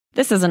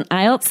This is an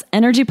IELTS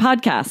Energy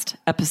Podcast,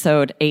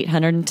 episode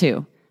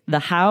 802, The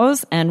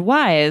Hows and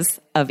Whys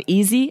of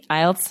Easy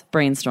IELTS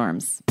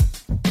Brainstorms.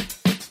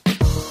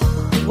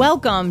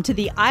 Welcome to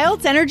the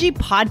IELTS Energy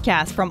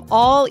Podcast from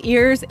All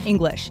Ears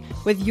English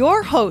with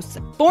your hosts,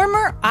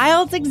 former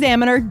IELTS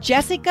examiner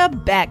Jessica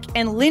Beck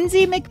and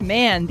Lindsay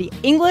McMahon, the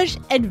English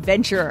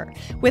adventurer.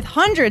 With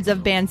hundreds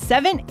of Band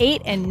 7,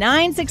 8, and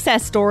 9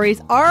 success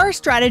stories, our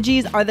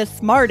strategies are the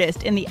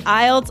smartest in the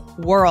IELTS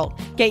world.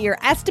 Get your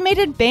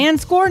estimated band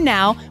score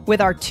now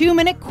with our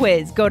 2-minute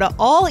quiz. Go to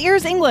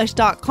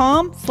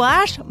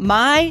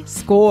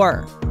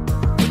allearsenglish.com/myscore.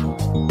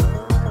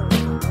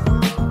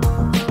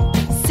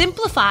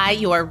 Simplify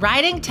your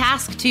writing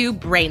task to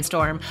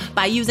brainstorm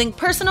by using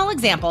personal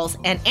examples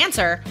and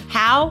answer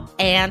how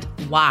and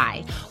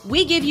why.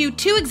 We give you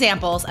 2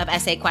 examples of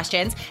essay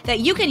questions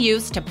that you can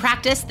use to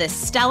practice this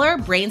stellar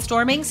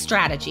brainstorming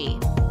strategy.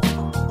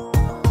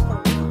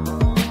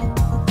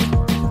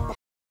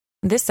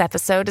 This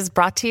episode is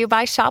brought to you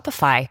by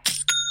Shopify.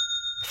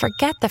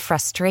 Forget the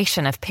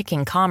frustration of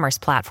picking commerce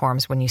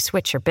platforms when you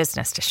switch your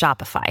business to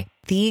Shopify,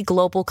 the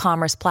global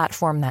commerce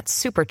platform that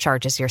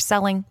supercharges your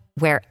selling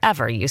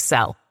wherever you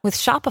sell. With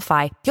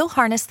Shopify, you'll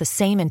harness the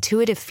same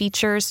intuitive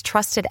features,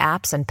 trusted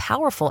apps, and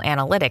powerful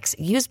analytics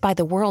used by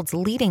the world's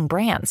leading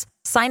brands.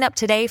 Sign up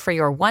today for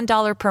your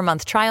 $1 per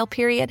month trial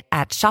period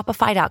at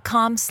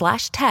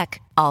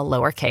shopify.com/tech, all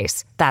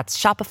lowercase. That's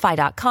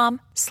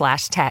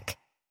shopify.com/tech.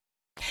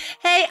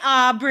 Hey,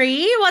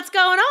 Aubrey, what's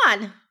going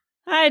on?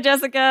 Hi,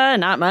 Jessica.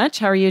 Not much.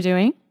 How are you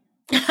doing?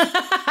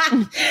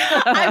 I'm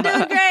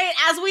doing great.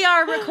 As we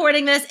are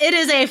recording this, it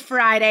is a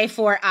Friday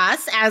for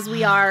us as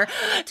we are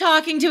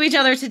talking to each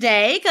other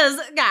today. Because,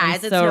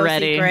 guys, it's no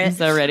secret. I'm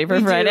so ready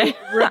for Friday.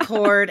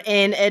 Record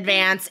in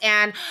advance.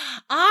 And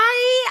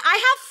I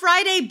have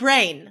Friday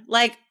brain.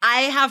 Like,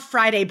 I have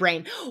Friday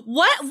brain.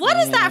 What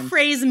does that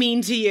phrase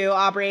mean to you,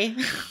 Aubrey?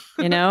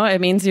 You know, it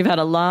means you've had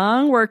a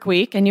long work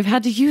week and you've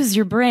had to use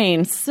your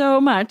brain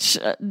so much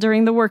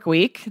during the work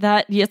week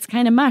that it's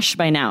kind of mush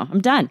by now.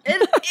 I'm done.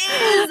 It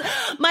is.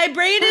 My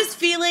brain is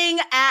feeling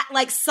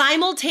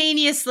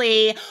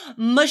simultaneously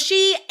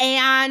mushy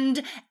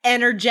and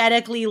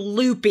energetically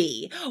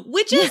loopy,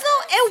 which is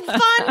a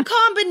fun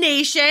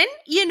combination,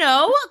 you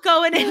know,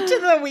 going into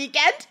the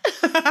weekend.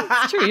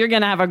 It's true. You're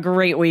going to have a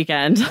great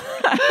weekend.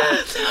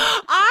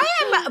 I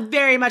am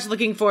very much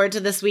looking forward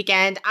to this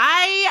weekend.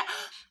 I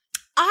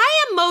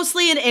am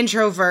mostly an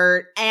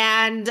introvert,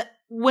 and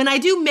when I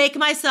do make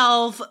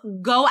myself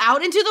go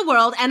out into the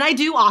world, and I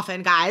do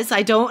often, guys,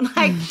 I don't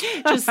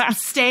just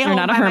stay home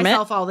by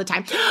myself all the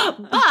time.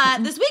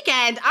 But this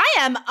weekend, I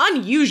am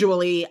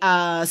unusually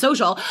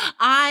social.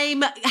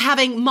 I'm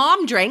having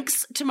mom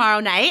drinks tomorrow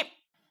night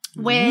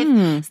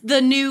with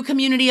the new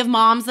community of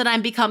moms that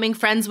I'm becoming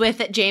friends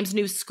with at James'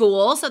 new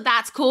school. So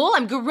that's cool.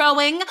 I'm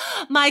growing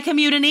my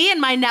community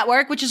and my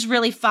network, which is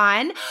really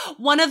fun.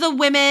 One of the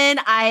women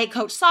I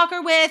coach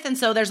soccer with, and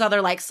so there's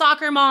other like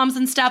soccer moms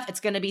and stuff. It's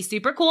going to be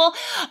super cool.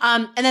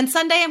 And then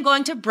Sunday, I'm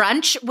going to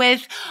brunch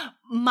with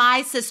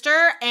my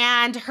sister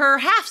and her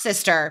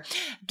half-sister.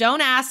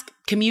 Don't ask,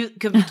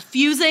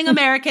 confusing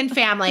American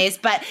families.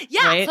 But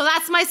yeah, right. So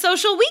that's my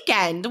social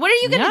weekend. What are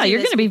you going to do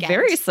you're going to be weekend?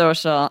 Very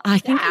social. I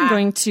think I'm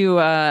going to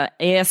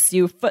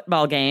ASU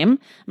football game.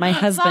 My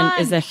husband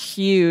is a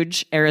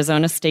huge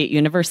Arizona State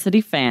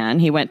University fan.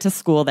 He went to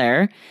school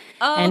there.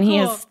 And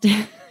cool.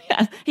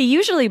 He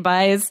usually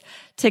buys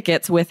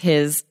tickets with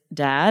his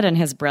dad and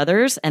his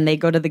brothers, and they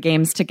go to the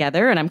games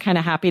together. And I'm kind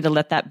of happy to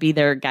let that be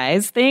their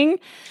guys thing.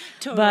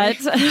 Totally.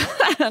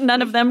 But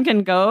none of them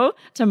can go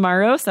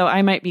tomorrow, so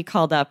I might be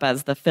called up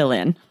as the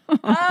fill-in.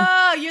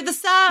 Oh, you're the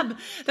sub.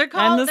 They're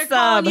calling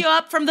you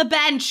up from the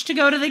bench to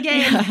go to the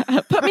game. Yeah.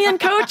 Put me in,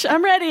 coach.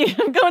 I'm ready.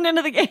 I'm going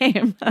into the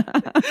game.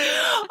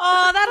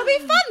 Oh, that'll be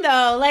fun,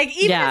 though. Like,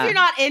 even if you're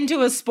not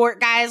into a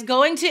sport, guys,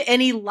 going to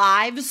any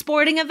live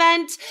sporting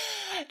event,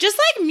 just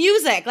like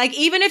music, like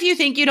even if you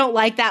think you don't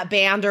like that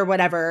band or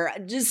whatever,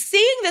 just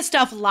seeing this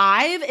stuff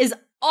live is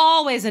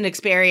always an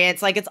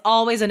experience. Like, it's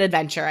always an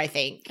adventure, I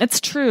think. It's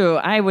true.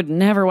 I would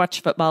never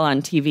watch football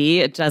on TV.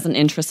 It doesn't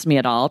interest me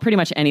at all. Pretty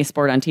much any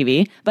sport on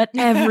TV. But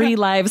every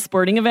live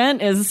sporting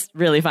event is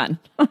really fun.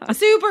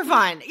 Super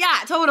fun. Yeah,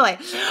 totally.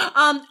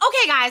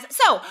 Okay, guys.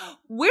 So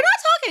we're not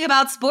talking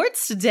about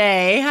sports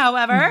today,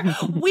 however.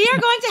 We are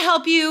going to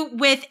help you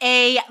with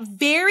a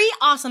very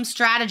awesome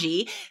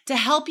strategy to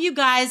help you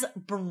guys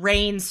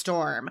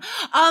brainstorm.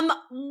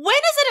 When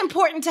is it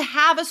important to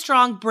have a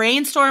strong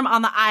brainstorm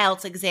on the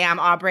IELTS exam,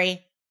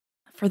 Aubrey?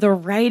 For the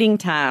writing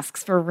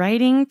tasks, for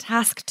writing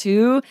task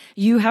 2,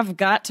 you have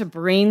got to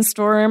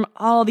brainstorm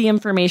all the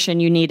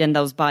information you need in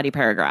those body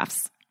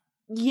paragraphs.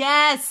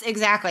 Yes,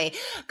 exactly.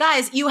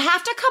 Guys, you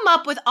have to come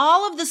up with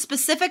all of the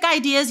specific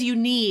ideas you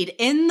need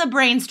in the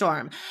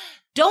brainstorm.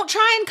 Don't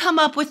try and come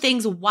up with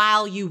things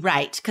while you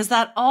write, because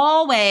that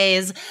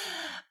always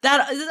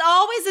That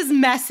always is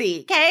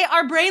messy, okay?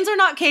 Our brains are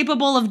not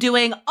capable of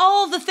doing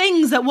all the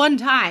things at one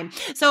time.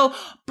 So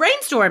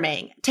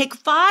brainstorming, take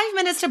 5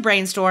 minutes to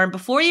brainstorm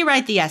before you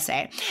write the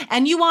essay.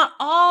 And you want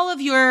all of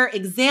your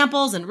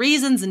examples and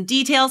reasons and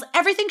details.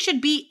 Everything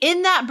should be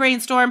in that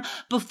brainstorm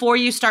before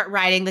you start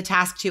writing the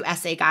Task 2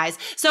 essay, guys.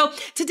 So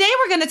today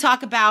we're going to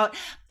talk about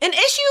an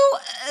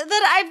issue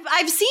that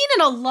I've seen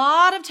in a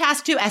lot of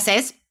Task 2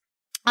 essays.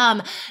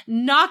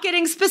 Not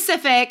getting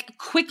specific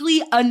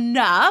quickly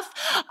enough.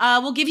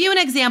 We'll give you an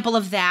example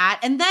of that.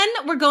 And then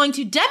we're going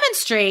to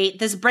demonstrate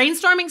this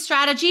brainstorming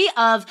strategy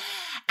of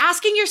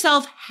asking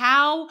yourself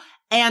how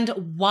and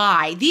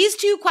why. These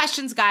two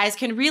questions, guys,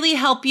 can really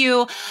help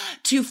you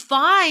to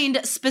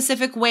find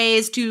specific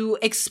ways to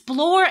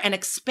explore and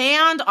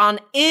expand on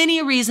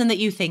any reason that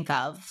you think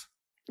of.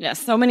 Yes,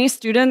 so many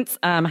students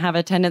have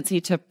a tendency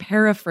to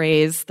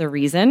paraphrase the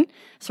reason,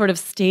 sort of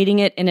stating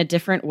it in a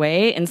different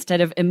way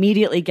instead of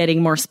immediately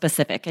getting more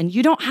specific. And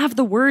you don't have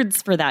the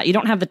words for that. You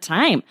don't have the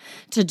time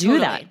to do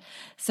that.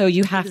 So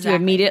you have to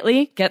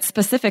immediately get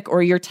specific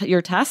or your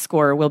task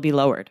score will be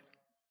lowered.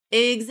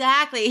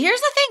 Exactly.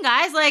 Here's the thing,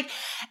 guys, like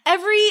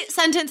every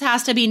sentence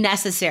has to be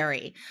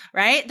necessary,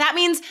 right? That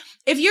means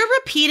if you're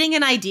repeating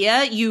an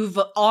idea you've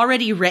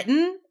already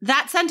written,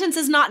 that sentence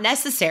is not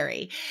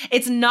necessary.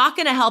 It's not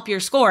going to help your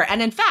score.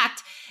 And in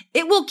fact,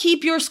 it will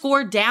keep your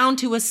score down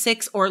to a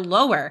 6 or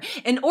lower.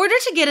 In order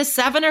to get a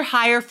 7 or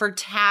higher for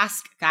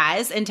task,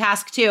 guys, in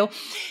Task 2,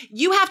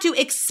 you have to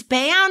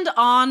expand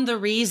on the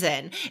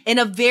reason in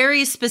a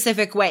very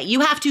specific way. You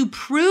have to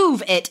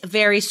prove it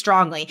very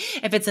strongly.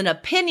 If it's an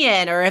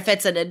opinion or if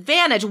it's an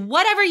advantage,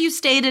 whatever you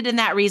stated in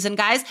that reason,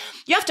 guys,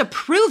 you have to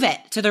prove it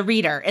to the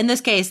reader, in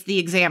this case, the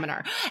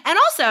examiner. And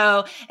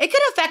also, it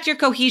could affect your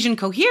cohesion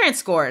coherence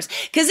scores.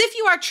 Because if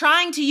you are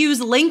trying to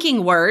use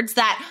linking words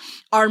that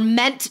are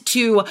meant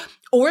to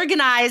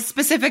organize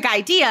specific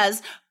ideas,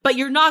 but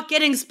you're not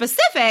getting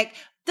specific,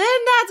 then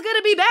that's going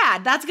to be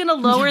bad. That's going to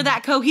lower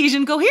that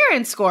cohesion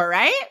coherence score,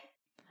 right?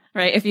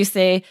 Right. If you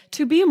say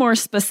to be more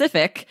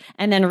specific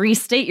and then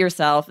restate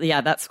yourself,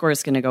 that score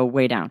is going to go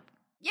way down.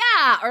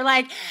 Yeah, or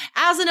like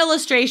as an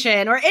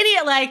illustration or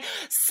any like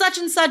such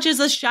and such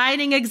is a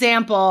shining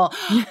example.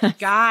 Yes.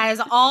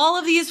 Guys, all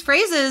of these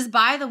phrases,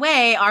 by the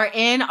way, are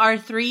in our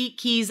 3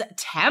 keys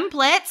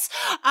templates.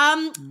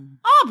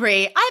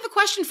 Aubrey, I have a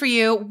question for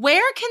you.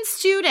 Where can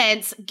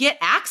students get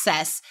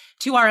access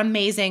to our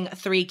amazing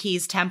 3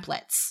 keys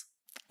templates?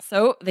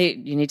 So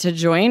you need to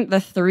join the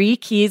 3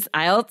 keys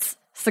IELTS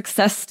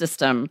success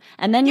system.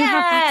 And then you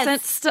have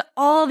access to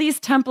all these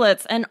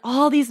templates and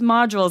all these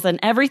modules and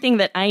everything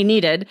that I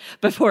needed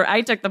before I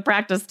took the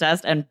practice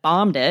test and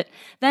bombed it.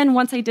 Then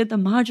once I did the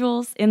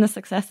modules in the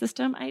success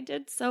system, I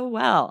did so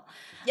well.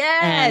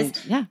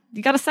 Yes. And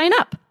you got to sign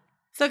up.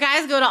 So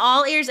guys, go to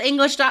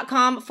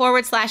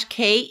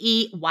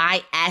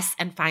allearsenglish.com/KEYS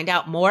and find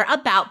out more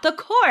about the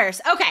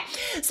course. Okay,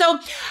 so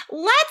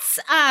let's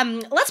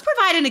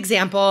provide an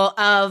example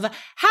of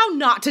how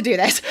not to do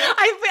this.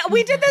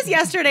 We did this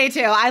yesterday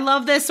too. I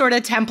love this sort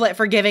of template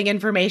for giving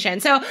information.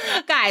 So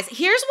guys,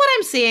 here's what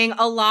I'm seeing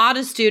a lot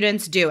of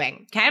students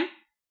doing, okay?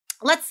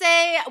 Let's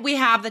say we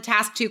have the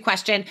Task 2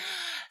 question.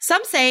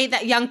 Some say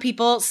that young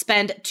people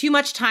spend too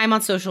much time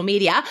on social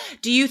media.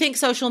 Do you think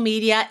social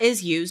media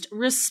is used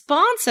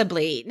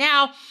responsibly?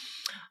 Now,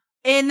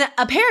 in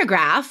a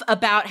paragraph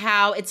about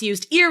how it's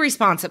used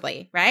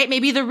irresponsibly, right?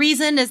 Maybe the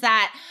reason is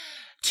that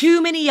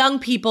too many young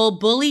people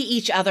bully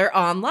each other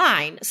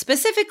online,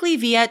 specifically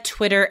via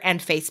Twitter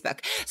and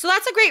Facebook. So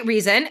that's a great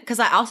reason, because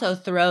I also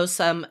throw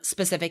some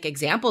specific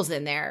examples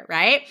in there,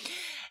 right?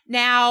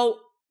 Now,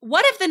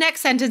 what if the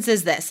next sentence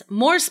is this?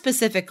 More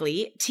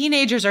specifically,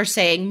 teenagers are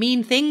saying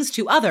mean things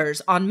to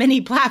others on many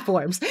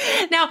platforms.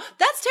 Now,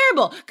 that's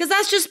terrible because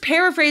that's just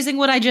paraphrasing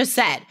what I just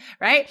said,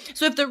 right?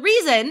 So if the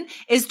reason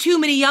is too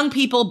many young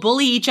people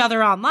bully each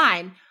other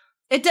online,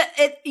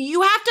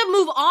 you have to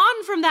move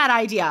on from that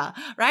idea,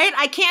 right?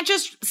 I can't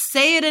just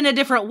say it in a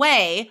different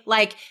way,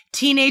 like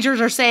teenagers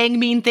are saying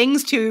mean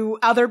things to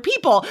other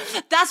people.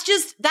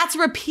 That's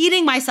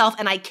repeating myself,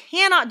 and I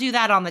cannot do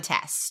that on the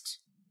test.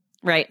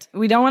 Right.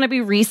 We don't want to be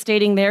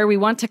restating there. We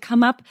want to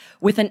come up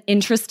with an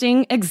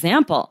interesting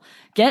example.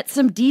 Get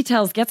some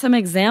details, get some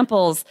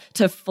examples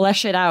to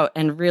flesh it out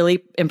and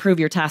really improve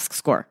your task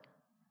score.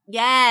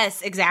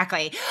 Yes,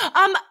 exactly.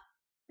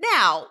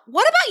 Now,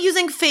 what about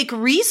using fake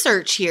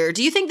research here?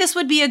 Do you think this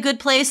would be a good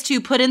place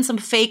to put in some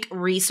fake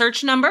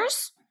research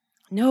numbers?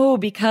 No,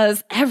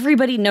 because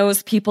everybody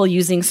knows people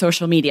using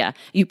social media.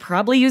 You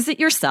probably use it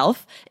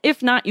yourself.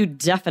 If not, you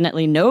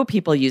definitely know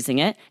people using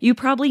it. You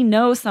probably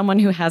know someone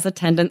who has a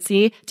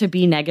tendency to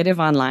be negative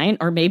online,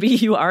 or maybe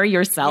you are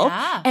yourself.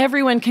 Yeah.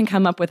 Everyone can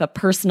come up with a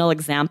personal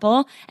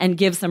example and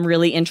give some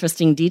really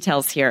interesting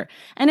details here.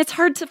 And it's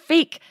hard to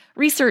fake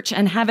research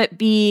and have it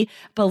be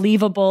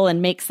believable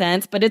and make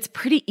sense, but it's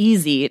pretty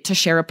easy to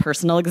share a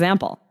personal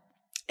example.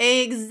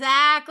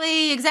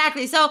 Exactly.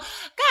 So,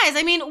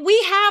 guys,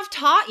 we have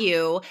taught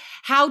you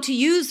how to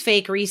use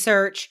fake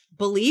research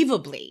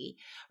believably,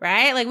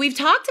 right? Like we've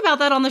talked about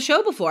that on the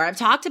show before. I've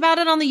talked about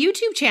it on the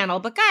YouTube channel.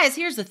 But guys,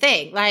 here's the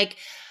thing. Like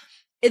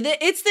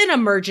it's an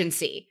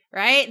emergency,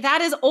 right?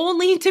 That is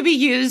only to be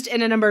used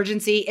in an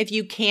emergency if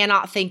you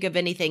cannot think of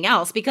anything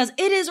else, because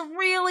it is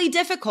really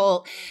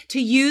difficult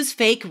to use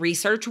fake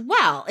research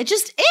well. It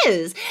just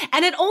is.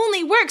 And it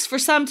only works for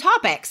some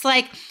topics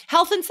like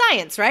health and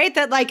science, right?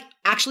 That like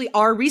actually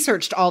are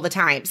researched all the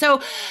time. So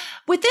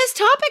with this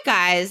topic,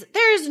 guys,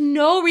 there's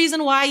no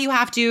reason why you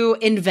have to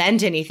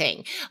invent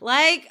anything.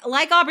 Like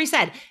Aubrey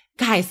said,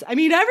 guys, I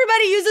mean,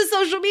 everybody uses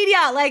social media.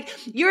 Like,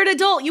 you're an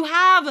adult. You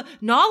have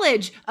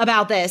knowledge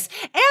about this.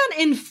 And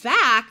in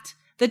fact,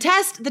 the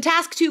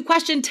task 2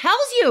 question tells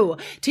you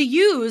to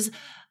use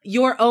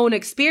your own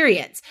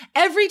experience.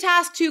 Every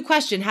task 2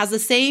 question has the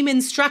same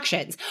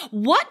instructions.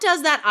 What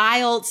does that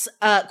IELTS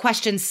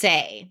question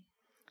say?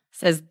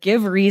 Says,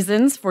 give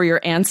reasons for your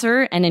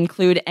answer and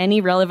include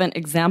any relevant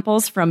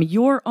examples from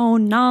your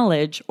own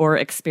knowledge or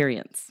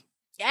experience.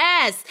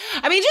 Yes.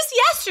 I mean, just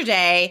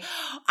yesterday,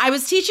 I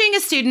was teaching a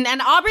student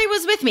and Aubrey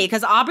was with me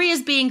because Aubrey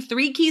is being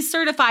 3 Keys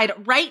certified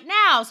right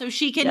now so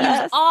she can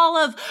use all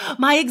of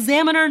my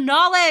examiner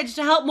knowledge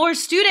to help more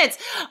students.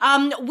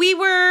 We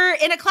were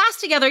in a class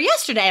together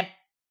yesterday.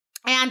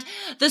 And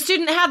the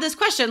student had this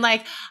question,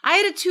 like, I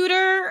had a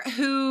tutor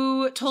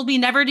who told me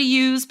never to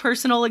use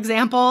personal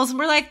examples. And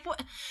we're like,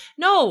 what?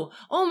 No,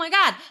 oh my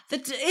God.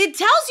 It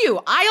tells you,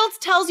 IELTS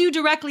tells you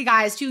directly,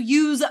 guys, to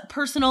use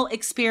personal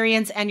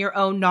experience and your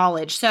own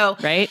knowledge. So,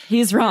 right?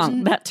 He's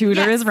wrong. That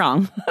tutor is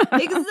wrong.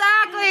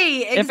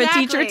 Exactly. If a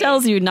teacher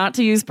tells you not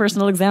to use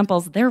personal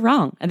examples, they're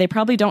wrong. And they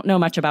probably don't know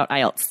much about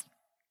IELTS.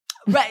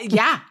 Right.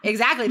 Yeah,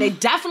 exactly. They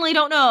definitely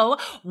don't know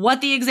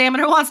what the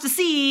examiner wants to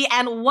see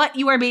and what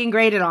you are being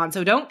graded on.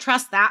 So don't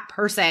trust that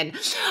person.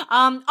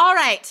 All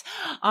right,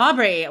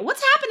 Aubrey,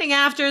 what's happening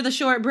after the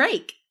short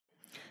break?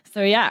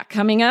 So yeah,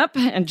 coming up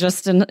in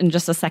just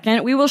a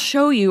second, we will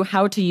show you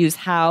how to use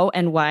how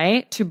and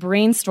why to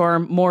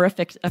brainstorm more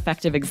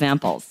effective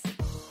examples.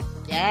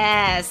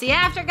 Yeah, see you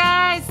after,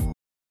 guys. All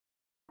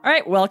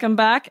right, welcome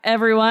back,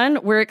 everyone.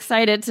 We're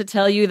excited to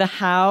tell you the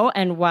how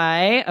and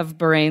why of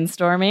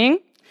brainstorming.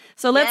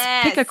 So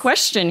let's pick a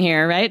question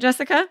here, right,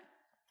 Jessica?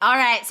 All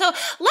right. So let's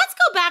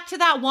go back to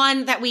that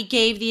one that we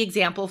gave the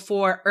example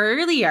for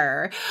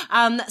earlier.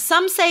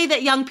 Some say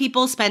that young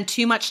people spend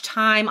too much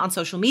time on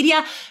social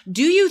media.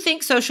 Do you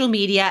think social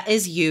media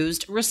is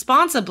used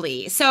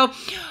responsibly? So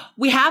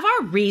we have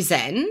our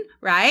reason,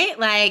 right?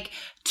 Like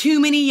too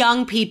many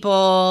young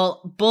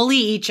people bully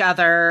each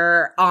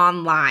other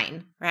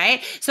online,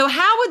 right? So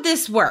how would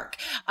this work?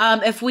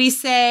 If we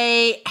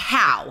say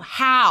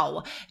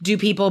how do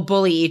people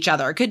bully each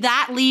other? Could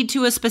that lead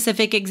to a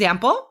specific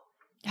example?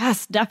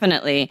 Yes,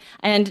 definitely.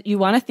 And you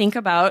want to think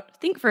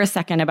for a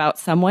second about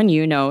someone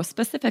you know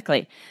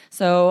specifically.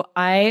 So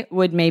I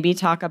would maybe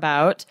talk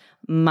about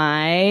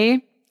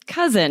my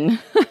cousin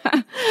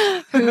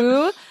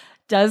who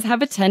does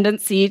have a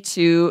tendency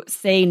to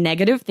say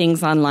negative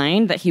things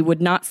online that he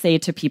would not say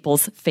to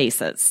people's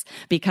faces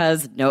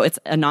because it's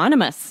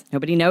anonymous.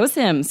 Nobody knows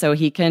him. So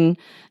he can,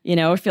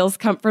 feels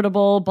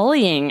comfortable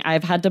bullying.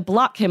 I've had to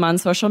block him on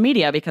social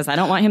media because I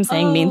don't want him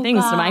saying mean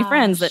things to my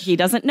friends that he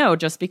doesn't know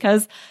just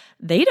because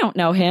they don't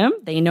know him.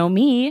 They know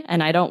me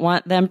and I don't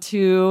want them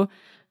to,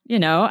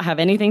 have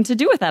anything to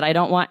do with that. I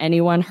don't want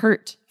anyone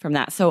hurt from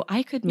that. So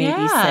I could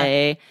maybe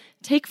say,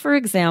 take, for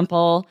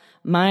example,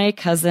 my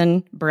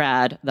cousin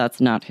Brad. That's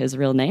not his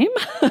real name.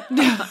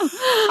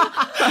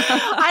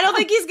 I don't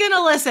think he's going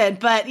to listen,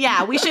 but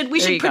yeah, we should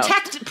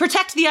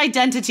protect the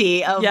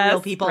identity of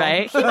real people.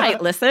 Right. He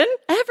might listen.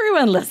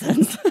 Everyone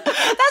listens.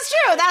 That's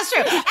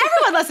true.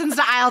 Everyone listens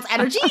to IELTS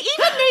Energy,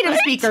 even native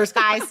speakers,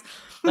 guys.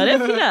 But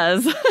if he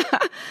does.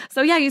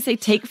 So yeah, you say,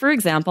 take, for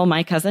example,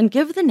 my cousin,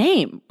 give the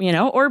name,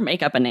 or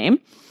make up a name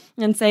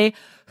and say,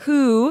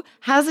 who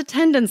has a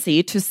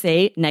tendency to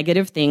say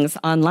negative things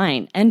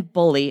online and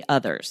bully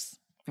others,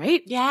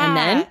 right? Yeah, and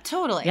then,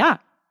 totally. Yeah.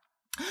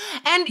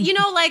 And,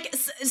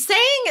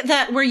 saying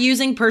that we're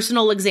using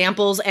personal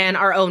examples and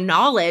our own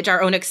knowledge,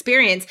 our own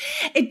experience,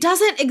 it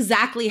doesn't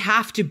exactly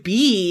have to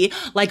be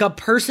like a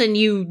person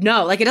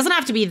Like, it doesn't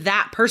have to be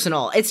that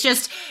personal. It's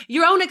just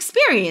your own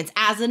experience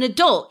as an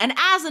adult. And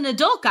as an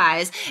adult,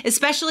 guys,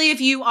 especially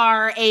if you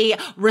are a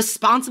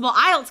responsible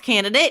IELTS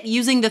candidate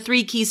using the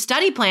 3 Keys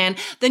study plan,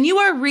 then you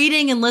are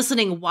reading and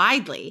listening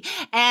widely.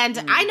 And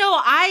I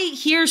know I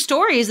hear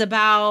stories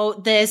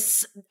about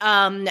this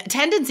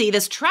tendency,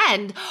 this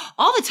trend,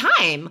 all the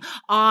time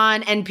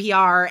on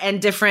NPR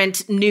and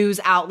different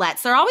news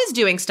outlets. They're always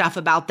doing stuff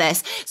about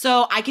this.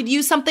 So I could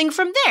use something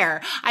from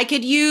there. I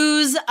could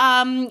use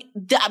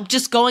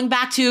just going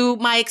back to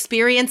my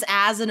experience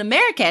as an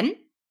American.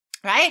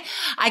 Right?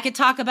 I could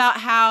talk about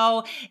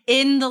how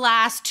in the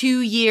last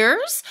 2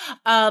 years,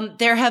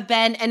 there have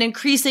been an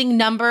increasing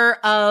number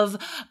of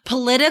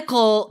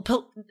political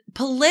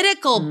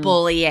political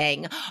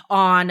bullying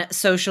on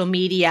social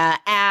media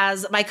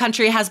as my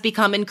country has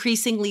become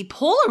increasingly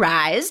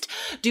polarized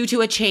due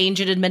to a change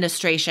in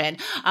administration.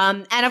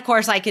 And of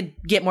course, I could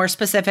get more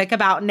specific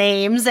about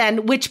names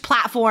and which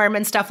platform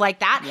and stuff like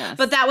that. Yes.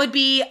 But that would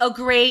be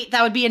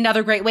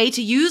another great way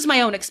to use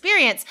my own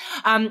experience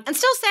and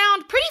still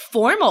sound pretty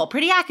formal,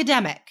 pretty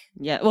academic.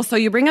 Yeah. Well, so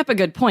you bring up a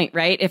good point,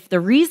 right? If the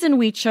reason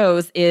we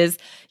chose is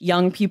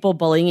young people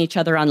bullying each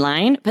other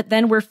online, but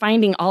then we're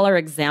finding all our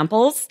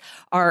examples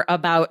are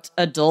about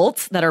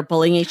adults that are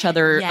bullying each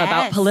other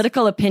about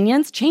political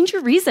opinions, change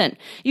your reason.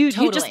 You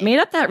just made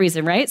up that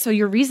reason, right? So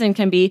your reason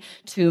can be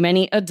too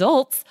many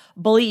adults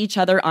bully each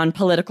other on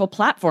political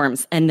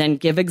platforms, and then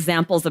give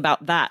examples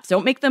about that.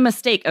 Don't make the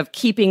mistake of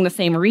keeping the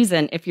same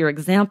reason if your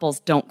examples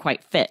don't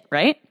quite fit,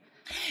 right?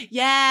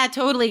 Yeah,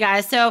 totally,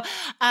 guys. So,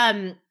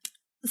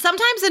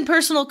 sometimes in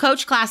personal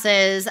coach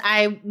classes,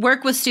 I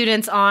work with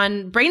students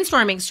on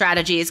brainstorming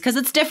strategies because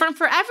it's different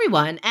for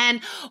everyone.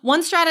 And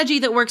one strategy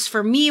that works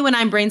for me when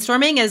I'm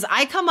brainstorming is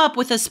I come up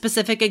with a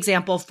specific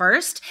example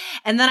first,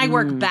 and then I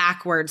work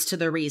backwards to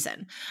the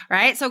reason,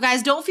 right? So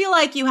guys, don't feel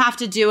like you have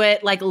to do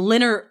it like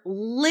linearly.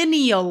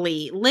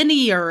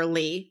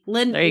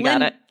 There you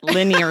got it.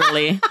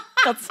 Linearly.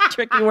 That's a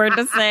tricky word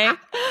to say.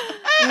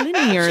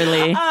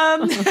 Linearly.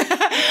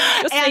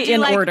 Just say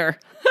in order.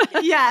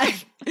 Yeah.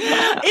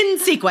 In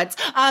sequence.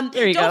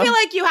 There you go. Don't feel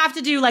like you have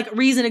to do like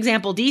reason,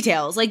 example,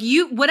 details. Like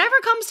whatever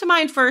comes to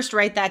mind first,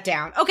 write that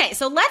down. Okay,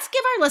 so let's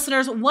give our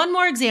listeners one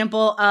more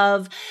example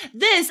of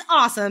this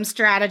awesome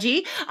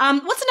strategy.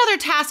 What's another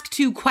task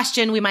 2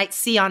 question we might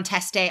see on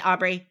test day,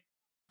 Aubrey?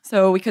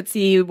 So we could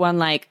see one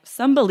like,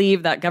 some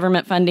believe that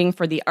government funding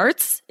for the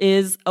arts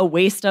is a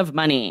waste of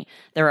money.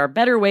 There are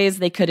better ways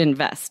they could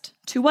invest.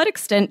 To what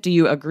extent do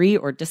you agree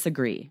or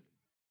disagree?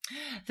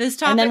 This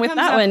topic and then with comes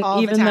that up one,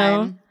 all the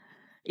time.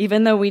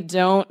 Even though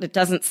it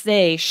doesn't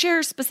say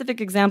share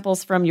specific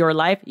examples from your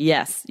life.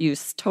 Yes, you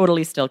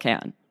totally still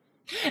can.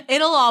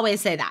 It'll always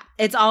say that.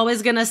 It's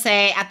always going to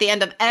say at the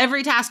end of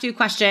every task 2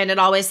 question, it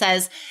always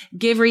says,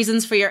 give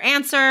reasons for your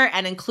answer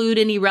and include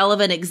any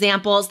relevant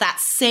examples. That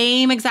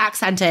same exact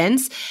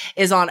sentence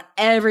is on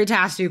every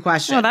task 2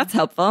 question. Oh, that's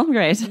helpful.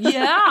 Great.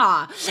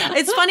 Yeah.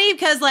 It's funny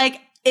because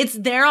it's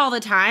there all the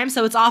time,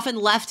 so it's often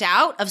left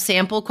out of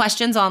sample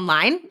questions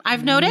online,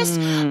 I've noticed.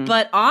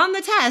 But on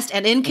the test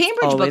and in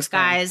Cambridge books,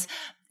 guys,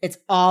 it's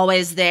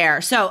always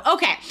there. So,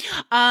 okay.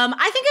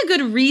 I think a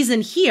good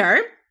reason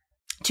here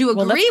to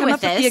agree let's come with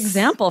up this. With the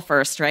example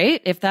first,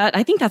 right?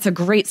 I think that's a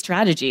great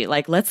strategy.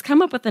 Like, let's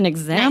come up with an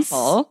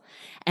example.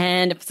 Nice.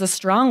 And if it's a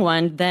strong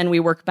one, then we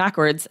work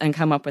backwards and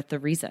come up with the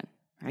reason,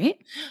 right?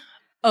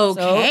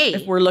 Okay. So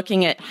if we're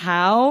looking at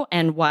how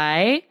and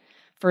why,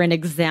 for an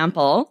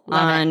example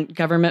on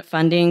government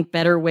funding,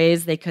 better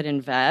ways they could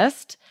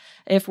invest.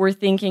 If we're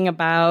thinking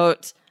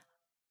about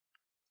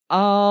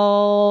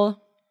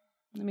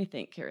let me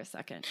think here a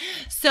second.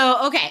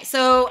 So, okay.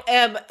 So,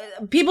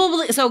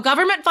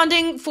 government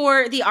funding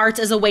for the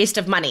arts is a waste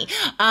of money.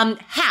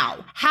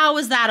 How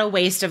is that a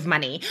waste of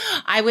money?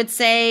 I would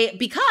say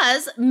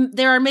because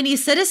there are many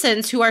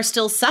citizens who are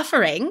still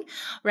suffering,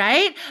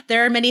 right?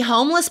 There are many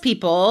homeless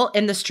people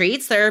in the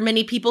streets. There are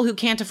many people who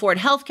can't afford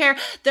healthcare.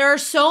 There are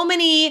so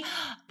many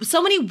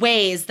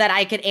ways that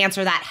I could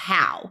answer that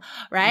how,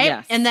 right?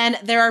 Yes. And then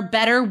there are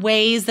better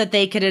ways that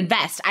they could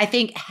invest. I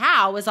think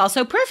how is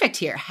also perfect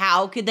here.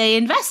 How could they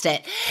invest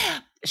it?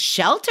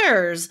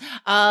 Shelters,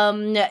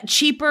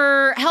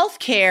 cheaper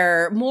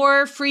healthcare,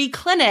 more free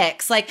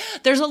clinics. Like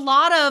there's a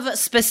lot of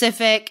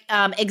specific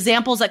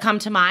examples that come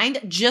to mind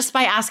just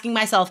by asking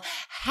myself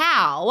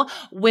how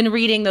when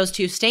reading those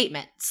 2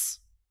 statements.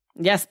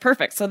 Yes,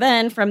 perfect. So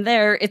then from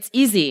there, it's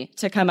easy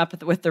to come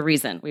up with the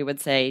reason. We would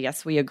say,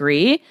 yes, we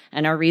agree.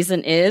 And our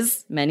reason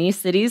is many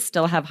cities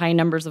still have high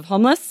numbers of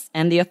homeless,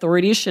 and the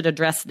authorities should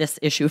address this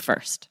issue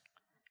first.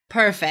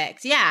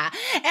 Perfect. Yeah.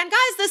 And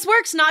guys, this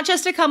works not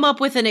just to come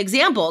up with an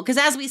example, because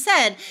as we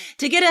said,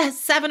 to get a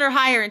 7 or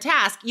higher in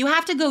task, you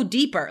have to go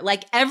deeper.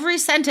 Like every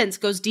sentence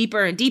goes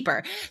deeper and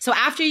deeper. So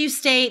after you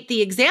state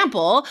the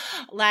example,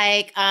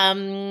 like,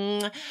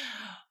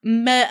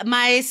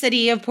 my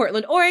city of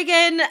Portland,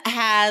 Oregon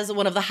has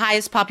one of the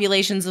highest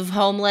populations of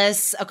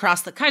homeless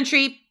across the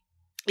country,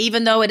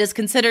 even though it is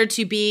considered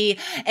to be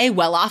a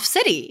well-off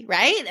city,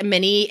 right?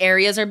 Many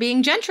areas are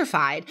being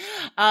gentrified.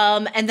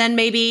 And then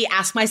maybe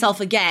ask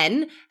myself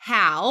again,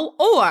 how,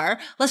 or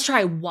let's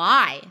try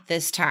why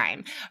this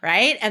time,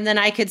 right? And then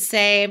I could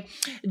say,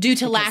 due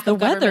to lack of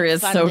government weather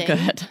is funding, so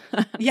good.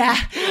 Yeah.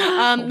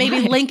 Maybe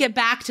link it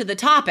back to the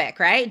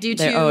topic, right? Due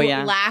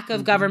to lack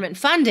of government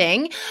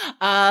funding,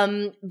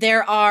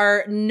 there's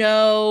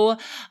no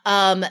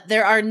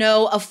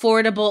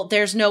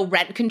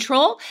rent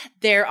control.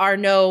 There are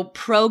no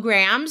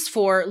programs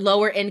for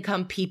lower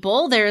income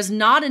people. There's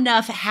not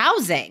enough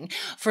housing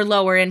for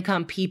lower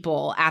income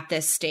people at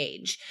this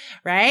stage,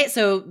 right?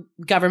 So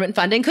government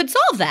funding could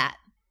solve that.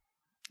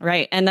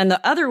 Right. And then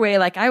the other way,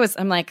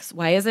 I'm like,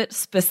 why is it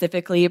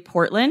specifically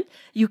Portland?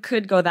 You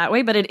could go that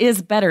way, but it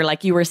is better.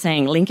 Like you were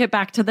saying, link it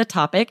back to the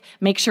topic,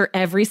 make sure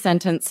every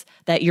sentence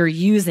that you're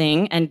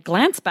using and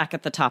glance back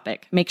at the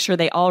topic, make sure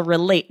they all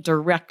relate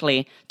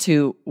directly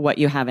to what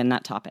you have in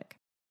that topic.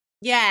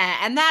 Yeah,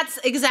 and that's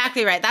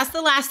exactly right. That's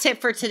the last tip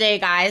for today,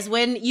 guys.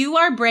 When you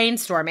are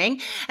brainstorming,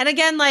 and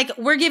again,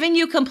 we're giving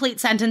you complete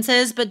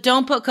sentences, but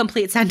don't put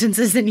complete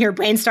sentences in your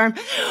brainstorm.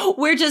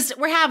 We're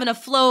having a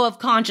flow of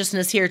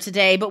consciousness here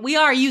today, but we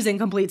are using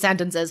complete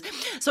sentences.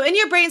 So in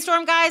your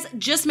brainstorm, guys,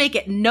 just make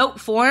it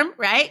note form,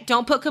 right?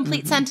 Don't put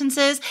complete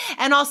sentences.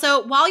 And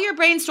also, while you're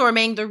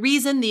brainstorming, the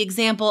reason, the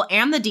example,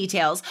 and the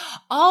details,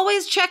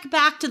 always check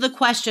back to the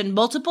question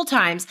multiple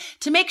times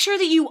to make sure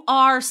that you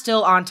are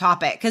still on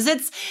topic. Because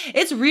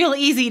it's real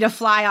easy to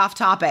fly off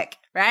topic,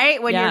 right?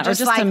 When you're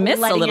just to miss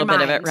a little bit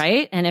of it,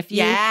 right? And if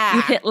you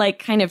hit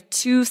kind of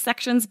 2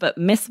 sections but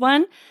miss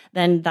one,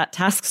 then that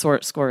task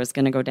score is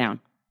going to go down.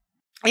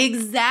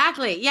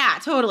 Exactly. Yeah,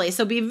 totally.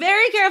 So be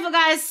very careful,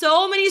 guys.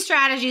 So many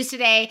strategies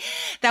today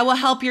that will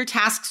help your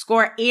task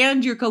score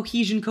and your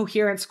cohesion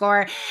coherence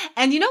score.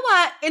 And you know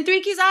what? In 3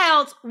 Keys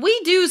IELTS, we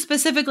do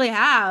specifically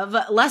have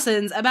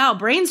lessons about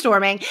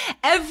brainstorming.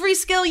 Every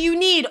skill you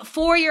need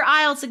for your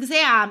IELTS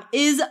exam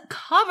is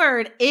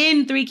covered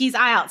in 3 Keys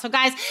IELTS. So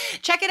guys,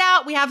 check it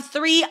out. We have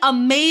 3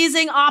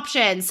 amazing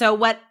options. So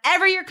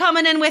whatever you're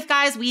coming in with,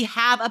 guys, we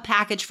have a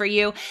package for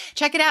you.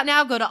 Check it out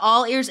now. Go to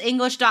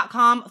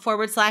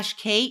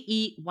allearsenglish.com/KEYS. All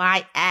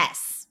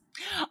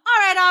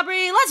right,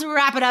 Aubrey, let's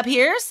wrap it up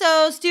here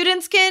so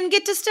students can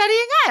get to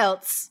studying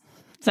IELTS.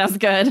 Sounds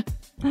good.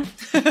 All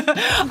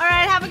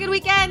right, have a good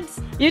weekend.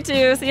 You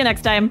too. See you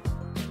next time.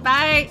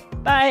 Bye.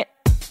 Bye.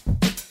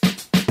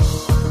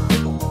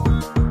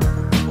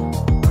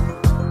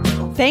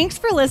 Thanks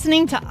for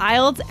listening to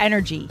IELTS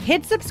Energy.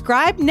 Hit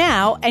subscribe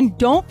now and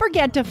don't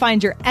forget to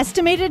find your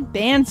estimated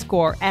band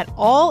score at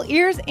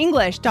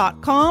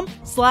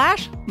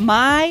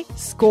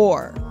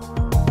allearsenglish.com/myscore.